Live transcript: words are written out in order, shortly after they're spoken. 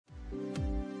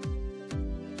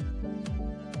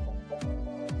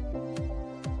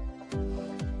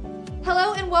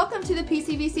and welcome to the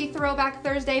PCVC Throwback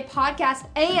Thursday podcast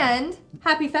and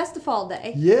happy Festifall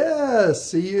Day.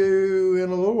 Yes, see you in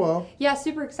a little while. Yeah,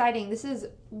 super exciting. This is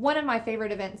one of my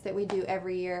favorite events that we do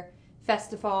every year,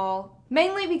 Festifall,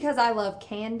 mainly because I love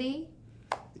candy.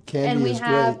 Candy is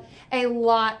great. And we have a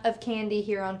lot of candy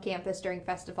here on campus during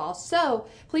Festifall. So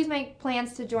please make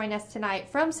plans to join us tonight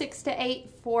from 6 to 8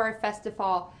 for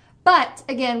Festifall. But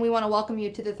again, we want to welcome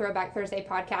you to the Throwback Thursday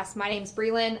podcast. My name's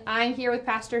Breland. I'm here with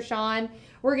Pastor Sean.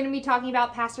 We're going to be talking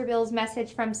about Pastor Bill's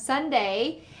message from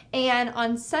Sunday. And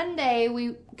on Sunday,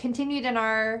 we continued in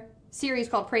our series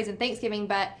called Praise and Thanksgiving,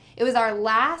 but it was our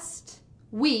last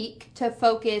week to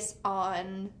focus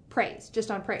on praise, just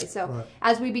on praise. So right.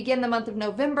 As we begin the month of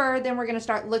November, then we're going to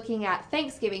start looking at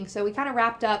Thanksgiving. So we kind of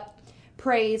wrapped up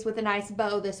praise with a nice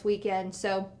bow this weekend.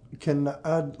 So can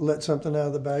I let something out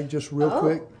of the bag just real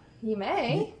quick? You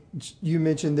may. You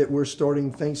mentioned that we're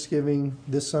starting Thanksgiving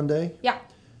this Sunday. Yeah.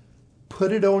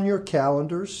 Put it on your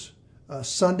calendars.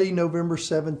 Sunday, November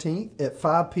 17th at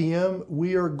 5 p.m.,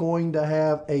 we are going to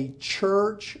have a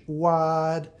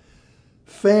church-wide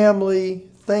family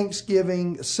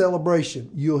Thanksgiving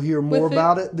celebration. You'll hear more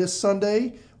about it this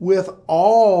Sunday with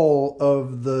all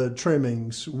of the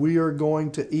trimmings. We are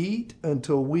going to eat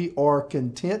until we are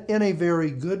content in a very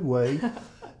good way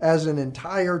as an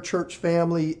entire church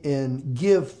family and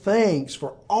give thanks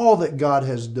for all that God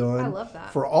has done. I love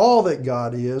that. For all that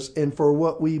God is and for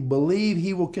what we believe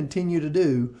He will continue to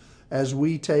do as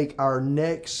we take our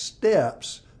next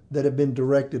steps that have been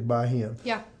directed by Him.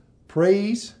 Yeah.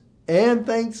 Praise and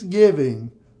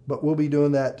thanksgiving, but we'll be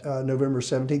doing that November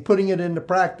 17th, putting it into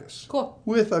practice. Cool.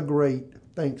 With a great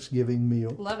Thanksgiving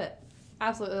meal. Love it.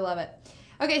 Absolutely love it.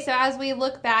 Okay, so as we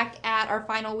look back at our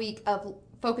final week of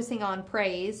focusing on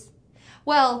praise,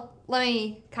 well, let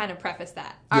me kind of preface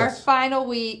that. Yes. Our final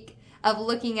week of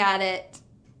looking at it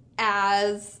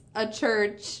as a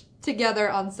church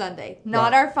together on Sunday.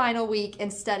 Not our final week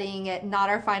in studying it, not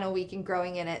our final week in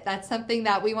growing in it. That's something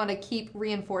that we want to keep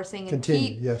reinforcing and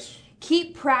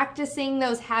keep practicing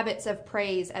those habits of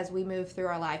praise as we move through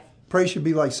our life. Praise should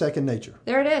be like second nature.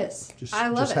 There it is. I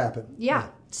love it. Happen. Yeah.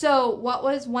 So what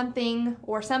was one thing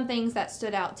or some things that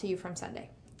stood out to you from Sunday?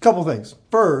 Couple things.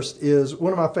 First is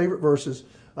one of my favorite verses,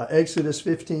 Exodus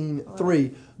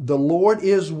 15:3. The Lord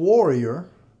is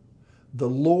warrior. The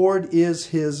Lord is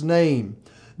His name.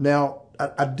 Now,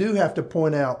 I do have to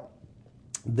point out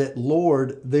that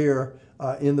Lord there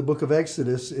in the book of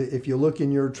Exodus, if you look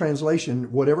in your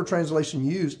translation, whatever translation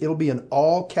you use, it'll be in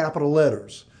all capital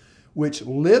letters, which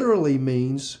literally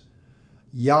means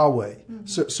Yahweh.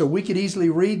 Mm-hmm. So we could easily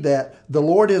read that. The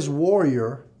Lord is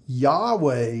warrior.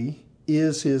 Yahweh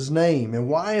is His name. And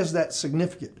why is that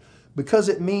significant? Because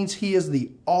it means He is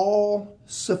the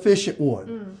all-sufficient one.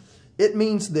 Mm. It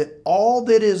means that all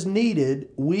that is needed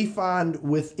we find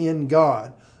within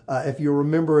God. If you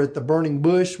remember at the burning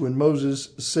bush when Moses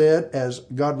said, as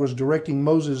God was directing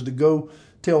Moses to go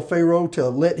tell Pharaoh to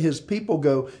let his people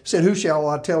go, said, "Who shall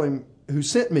I tell him who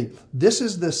sent me?" This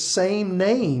is the same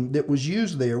name that was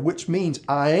used there, which means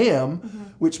I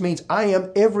am, which means I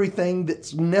am everything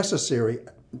that's necessary.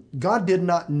 God did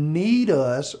not need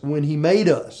us when He made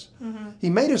us. Mm-hmm. He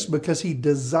made us because He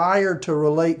desired to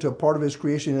relate to a part of His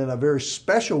creation in a very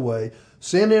special way.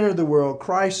 Sin entered the world.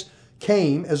 Christ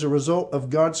came as a result of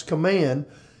God's command,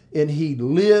 and He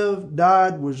lived,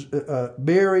 died, was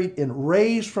buried, and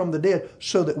raised from the dead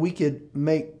so that we could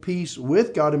make peace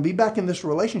with God and be back in this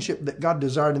relationship that God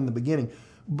desired in the beginning.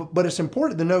 But it's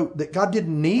important to note that God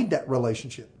didn't need that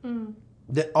relationship. Mm.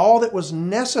 That all that was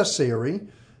necessary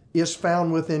is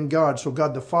found within God. So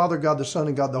God the Father, God the Son,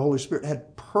 and God the Holy Spirit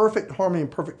had perfect harmony and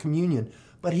perfect communion.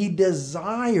 But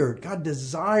God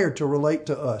desired to relate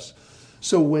to us.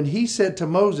 So when He said to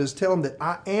Moses, tell him that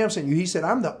I am sent you, He said,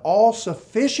 I'm the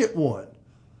all-sufficient one.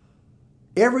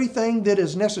 Everything that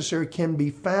is necessary can be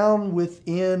found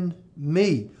within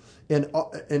me. And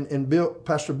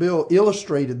Pastor Bill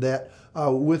illustrated that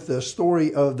with the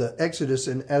story of the Exodus,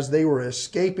 and as they were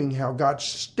escaping, how God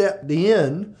stepped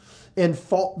in and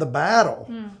fought the battle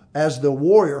as the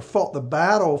warrior, fought the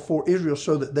battle for Israel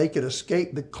so that they could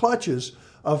escape the clutches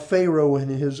of Pharaoh and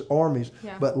his armies.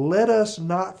 Yeah. But let us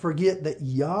not forget that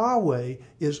Yahweh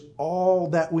is all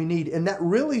that we need. And that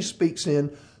really speaks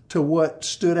in to what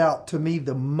stood out to me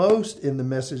the most in the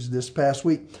message this past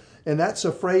week. And that's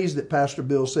a phrase that Pastor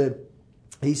Bill said.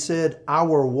 He said,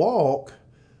 our walk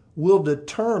will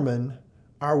determine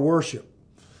our worship.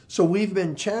 So we've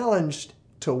been challenged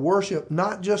to worship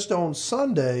not just on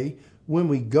Sunday when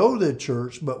we go to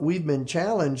church, but we've been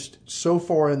challenged so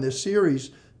far in this series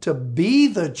to be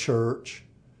the church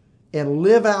and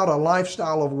live out a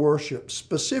lifestyle of worship,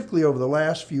 specifically over the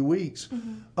last few weeks,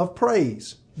 of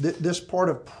praise. This part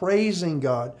of praising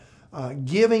God,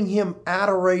 giving Him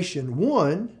adoration,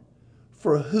 one,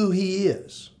 for who He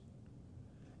is,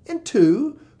 and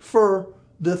two, for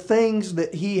the things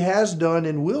that He has done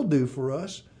and will do for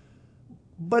us,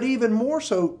 but even more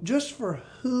so, just for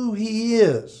who He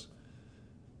is.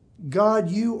 God,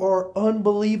 you are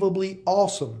unbelievably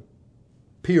awesome,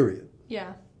 period.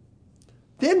 Yeah.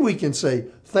 Then we can say,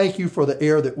 thank you for the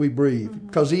air that we breathe,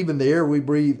 because even the air we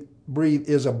breathe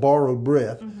is a borrowed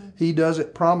breath. He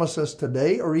doesn't promise us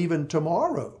today or even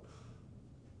tomorrow.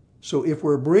 So if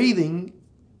we're breathing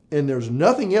and there's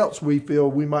nothing else we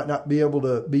feel we might not be able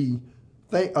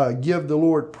to give the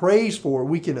Lord praise for,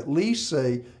 we can at least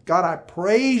say, God, I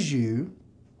praise you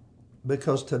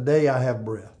because today I have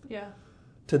breath. Yeah.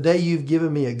 Today you've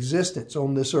given me existence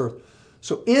on this earth.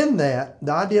 So in that,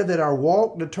 the idea that our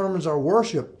walk determines our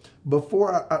worship,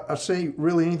 before I say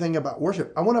really anything about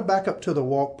worship, I want to back up to the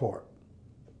walk part.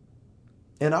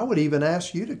 And I would even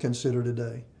ask you to consider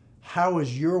today, how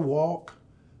is your walk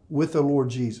with the Lord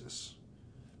Jesus?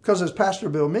 Because as Pastor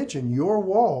Bill mentioned, your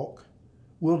walk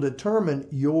will determine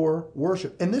your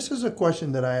worship. And this is a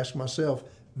question that I ask myself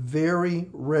very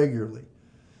regularly.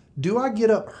 Do I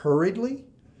get up hurriedly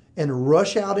and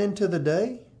rush out into the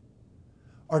day?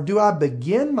 Or do I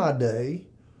begin my day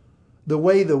the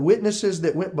way the witnesses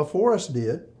that went before us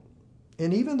did,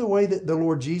 and even the way that the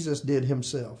Lord Jesus did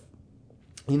Himself?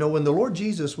 You know, when the Lord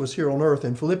Jesus was here on earth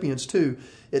in Philippians 2,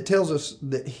 it tells us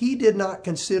that He did not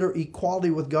consider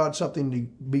equality with God something to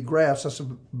be grasped. That's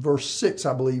verse 6,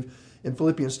 I believe, in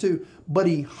Philippians 2. But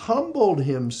He humbled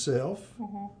Himself.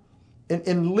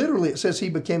 And literally it says He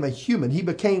became a human. He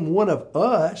became one of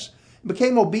us,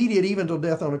 became obedient even to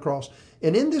death on the cross.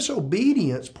 And in this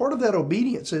obedience, part of that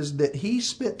obedience is that He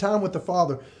spent time with the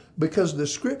Father, because the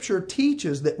Scripture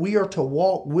teaches that we are to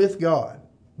walk with God.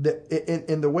 That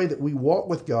in the way that we walk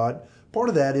with God, part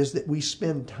of that is that we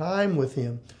spend time with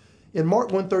Him. In Mark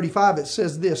 1:35, it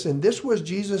says this, and this was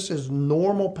Jesus'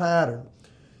 normal pattern.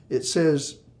 It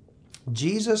says,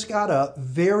 Jesus got up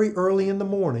very early in the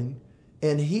morning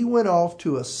and He went off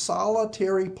to a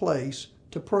solitary place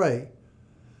to pray.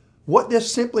 What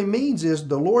this simply means is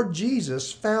the Lord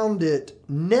Jesus found it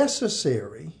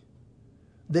necessary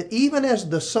that even as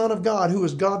the Son of God, who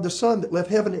is God the Son that left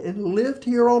heaven and lived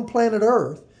here on planet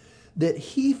Earth, that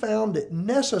He found it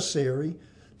necessary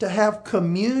to have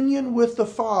communion with the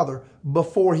Father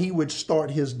before He would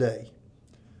start His day.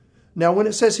 Now, when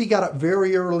it says He got up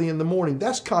very early in the morning,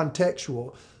 that's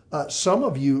contextual. Some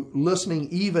of you listening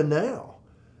even now,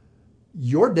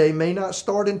 your day may not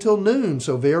start until noon,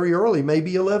 so very early,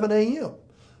 maybe 11 a.m.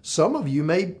 Some of you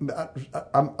may,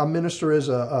 I minister as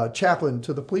a chaplain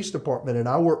to the police department, and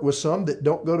I work with some that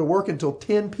don't go to work until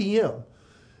 10 p.m.,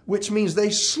 which means they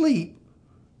sleep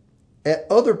at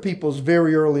other people's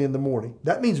very early in the morning.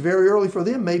 That means very early for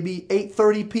them may be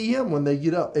 8:30 p.m. when they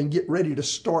get up and get ready to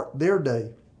start their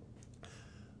day.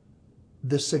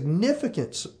 The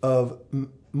significance of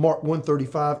Mark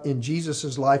 1:35 in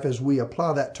Jesus' life as we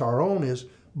apply that to our own is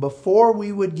before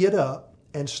we would get up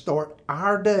and start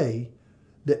our day,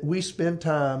 that we spend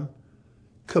time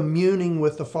communing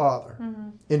with the Father.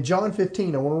 In John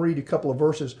 15, I want to read a couple of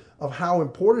verses of how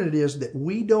important it is that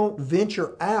we don't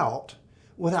venture out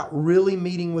without really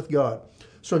meeting with God.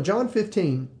 So in John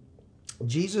 15,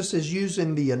 Jesus is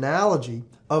using the analogy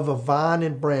of a vine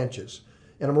and branches.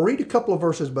 And I'm going to read a couple of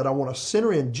verses, but I want to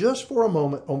center in just for a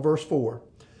moment on verse 4.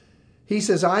 He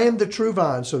says, I am the true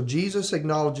vine. So Jesus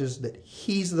acknowledges that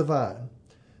He's the vine.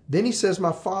 Then He says,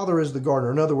 my Father is the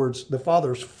gardener. In other words, the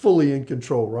Father is fully in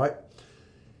control, right?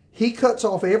 He cuts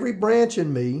off every branch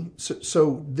in me.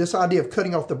 So this idea of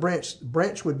cutting off the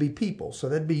branch would be people. So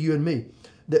that'd be you and me.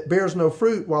 That bears no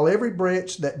fruit, while every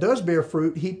branch that does bear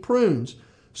fruit, He prunes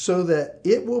so that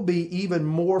it will be even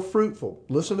more fruitful.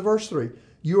 Listen to verse 3.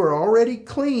 You are already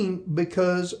clean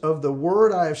because of the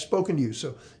word I have spoken to you.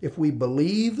 So if we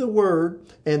believe the word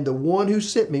and the one who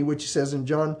sent me, which says in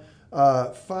John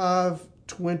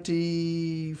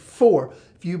 5:24,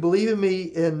 if you believe in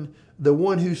me and the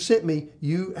one who sent me,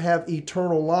 you have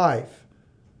eternal life.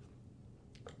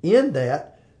 In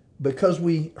that, because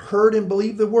we heard and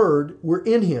believed the word, we're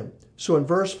in Him. So in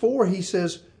verse 4, He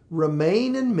says,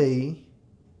 remain in me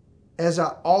as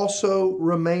I also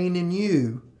remain in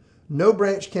you. No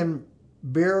branch can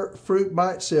bear fruit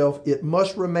by itself. It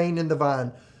must remain in the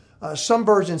vine. Some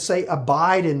versions say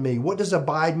abide in me. What does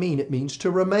abide mean? It means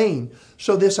to remain.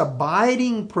 So this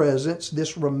abiding presence,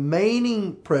 this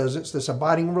remaining presence, this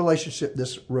abiding relationship,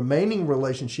 this remaining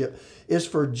relationship is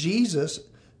for Jesus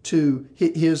to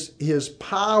His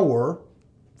power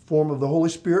form of the Holy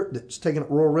Spirit that's taken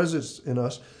royal residence in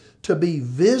us, to be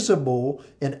visible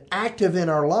and active in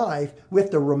our life, we have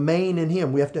to remain in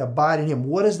Him. We have to abide in Him.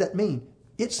 What does that mean?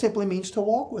 It simply means to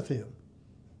walk with Him.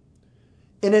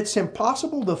 And it's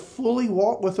impossible to fully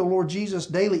walk with the Lord Jesus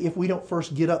daily if we don't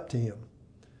first get up to Him.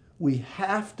 We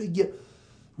have to get...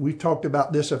 We've talked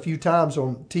about this a few times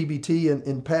on TBT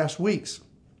in past weeks,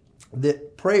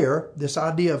 that prayer, this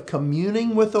idea of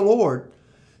communing with the Lord,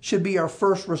 should be our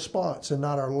first response and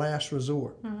not our last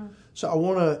resort. Mm-hmm. So I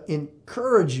want to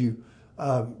encourage you,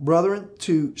 brethren,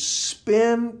 to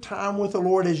spend time with the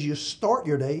Lord as you start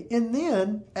your day and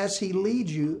then as He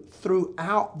leads you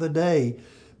throughout the day,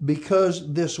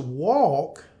 because this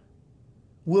walk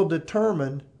will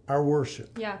determine our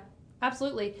worship. Yeah,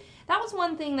 absolutely. That was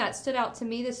one thing that stood out to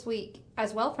me this week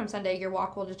as well from Sunday. Your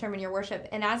walk will determine your worship.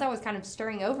 And as I was kind of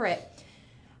stirring over it,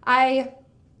 I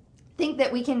think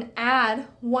that we can add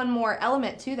one more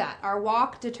element to that. Our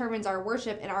walk determines our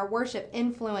worship, and our worship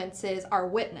influences our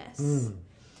witness.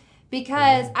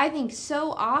 Because I think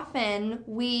so often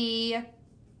we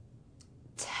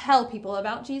tell people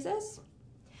about Jesus,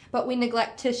 but we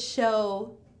neglect to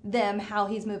show them how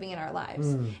He's moving in our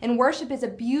lives. And worship is a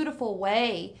beautiful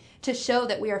way to show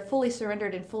that we are fully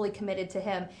surrendered and fully committed to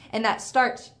Him. And that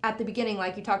starts at the beginning,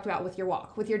 like you talked about with your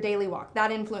walk, with your daily walk.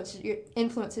 That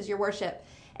influences your worship.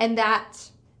 And that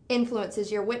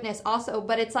influences your witness also.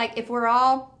 But it's like if we're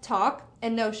all talk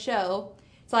and no show,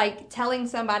 it's like telling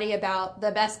somebody about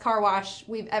the best car wash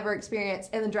we've ever experienced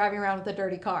and then driving around with a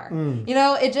dirty car. You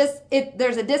know,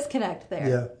 there's a disconnect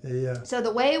there. Yeah. So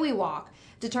the way we walk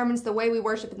determines the way we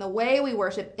worship, and the way we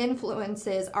worship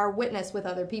influences our witness with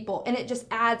other people. And it just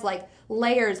adds like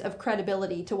layers of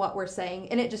credibility to what we're saying.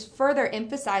 And it just further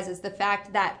emphasizes the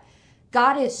fact that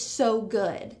God is so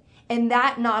good. And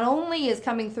that not only is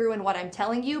coming through in what I'm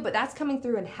telling you, but that's coming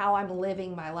through in how I'm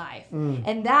living my life.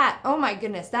 And that, oh my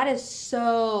goodness, that is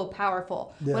so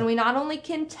powerful. Yeah. When we not only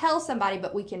can tell somebody,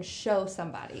 but we can show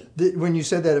somebody. When you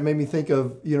said that, it made me think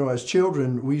of, as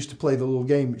children, we used to play the little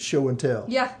game show and tell.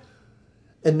 Yeah.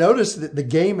 And notice that the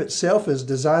game itself is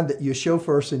designed that you show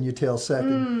first and you tell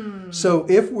second. So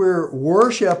if we're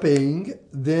worshiping,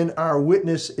 then our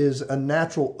witness is a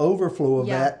natural overflow of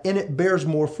that, and it bears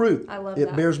more fruit. I love that.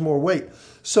 It bears more weight.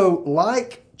 So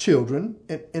like children,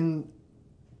 and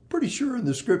pretty sure in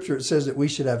the scripture it says that we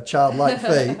should have childlike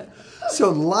faith.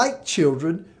 So like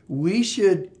children, we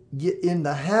should get in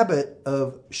the habit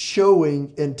of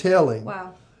showing and telling.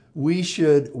 Wow. We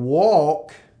should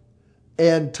walk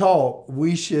and talk.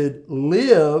 We should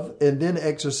live and then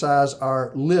exercise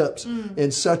our lips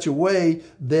in such a way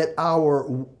that our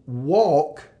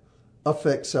walk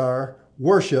affects our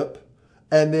worship,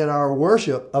 and then our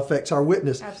worship affects our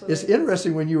witness. Absolutely. It's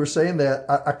interesting when you were saying that,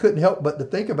 I couldn't help but to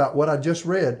think about what I just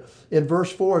read in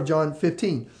verse 4 of John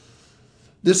 15.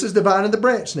 This is the vine and the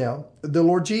branch now. The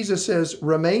Lord Jesus says,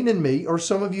 remain in me, or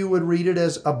some of you would read it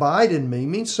as abide in me,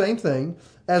 means same thing,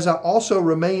 as I also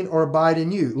remain or abide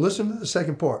in you. Listen to the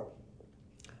second part.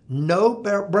 No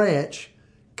branch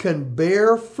can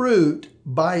bear fruit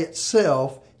by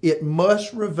itself. It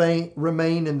must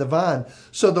remain in the vine.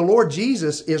 So the Lord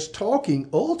Jesus is talking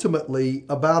ultimately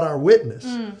about our witness.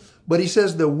 But He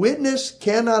says the witness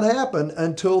cannot happen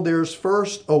until there's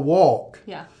first a walk.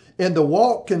 Yeah. And the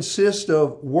walk consists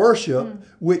of worship,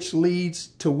 which leads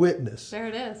to witness. There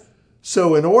it is.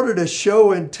 So in order to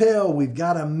show and tell, we've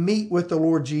got to meet with the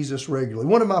Lord Jesus regularly.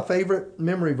 One of my favorite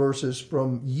memory verses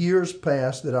from years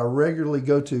past that I regularly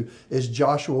go to is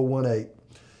Joshua 1:8.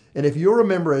 And if you'll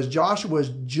remember, as Joshua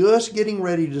is just getting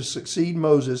ready to succeed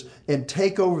Moses and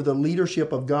take over the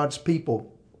leadership of God's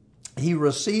people, he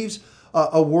receives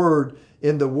a word,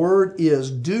 and the word is,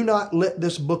 do not let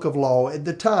this book of law. At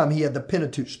the time, he had the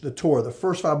Pentateuch, the Torah, the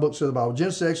first 5 books of the Bible,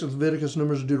 Genesis, Exodus, Leviticus,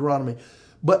 Numbers, Deuteronomy.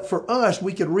 But for us,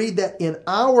 we could read that in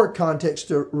our context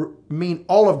to mean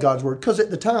all of God's Word, because at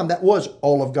the time, that was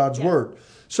all of God's Word.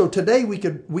 So today, we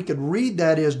could read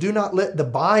that as, do not let the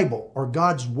Bible or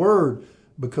God's Word,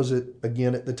 because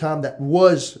again, at the time, that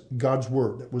was God's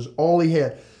Word. That was all he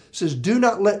had. It says, do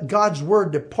not let God's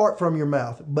Word depart from your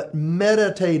mouth, but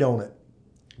meditate on it.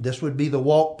 This would be the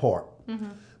walk part.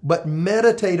 But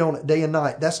meditate on it day and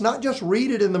night. That's not just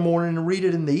read it in the morning and read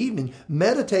it in the evening.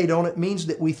 Meditate on it means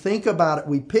that we think about it,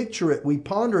 we picture it, we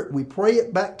ponder it, we pray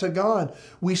it back to God.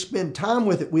 We spend time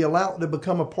with it. We allow it to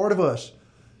become a part of us. It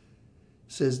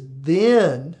says,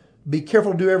 then be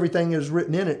careful to do everything that is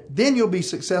written in it. Then you'll be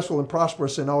successful and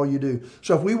prosperous in all you do.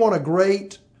 So if we want a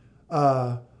great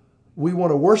We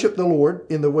want to worship the Lord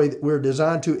in the way that we're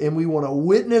designed to, and we want to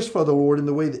witness for the Lord in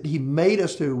the way that He made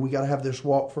us to. We got to have this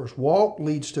walk first. Walk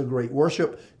leads to great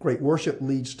worship. Great worship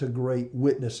leads to great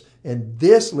witness. And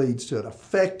this leads to an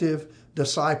effective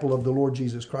disciple of the Lord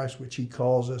Jesus Christ, which He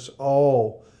calls us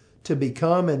all to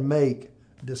become and make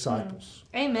disciples.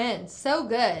 Amen. So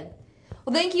good.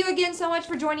 Well, thank you again so much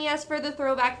for joining us for the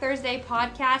Throwback Thursday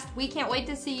podcast. We can't wait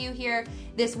to see you here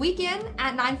this weekend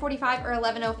at 9:45 or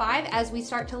 11:05 as we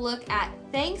start to look at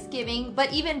Thanksgiving.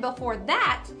 But even before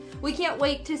that, we can't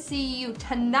wait to see you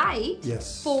tonight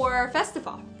for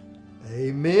Festival.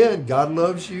 Amen. God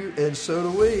loves you, and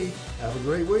so do we. Have a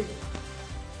great week.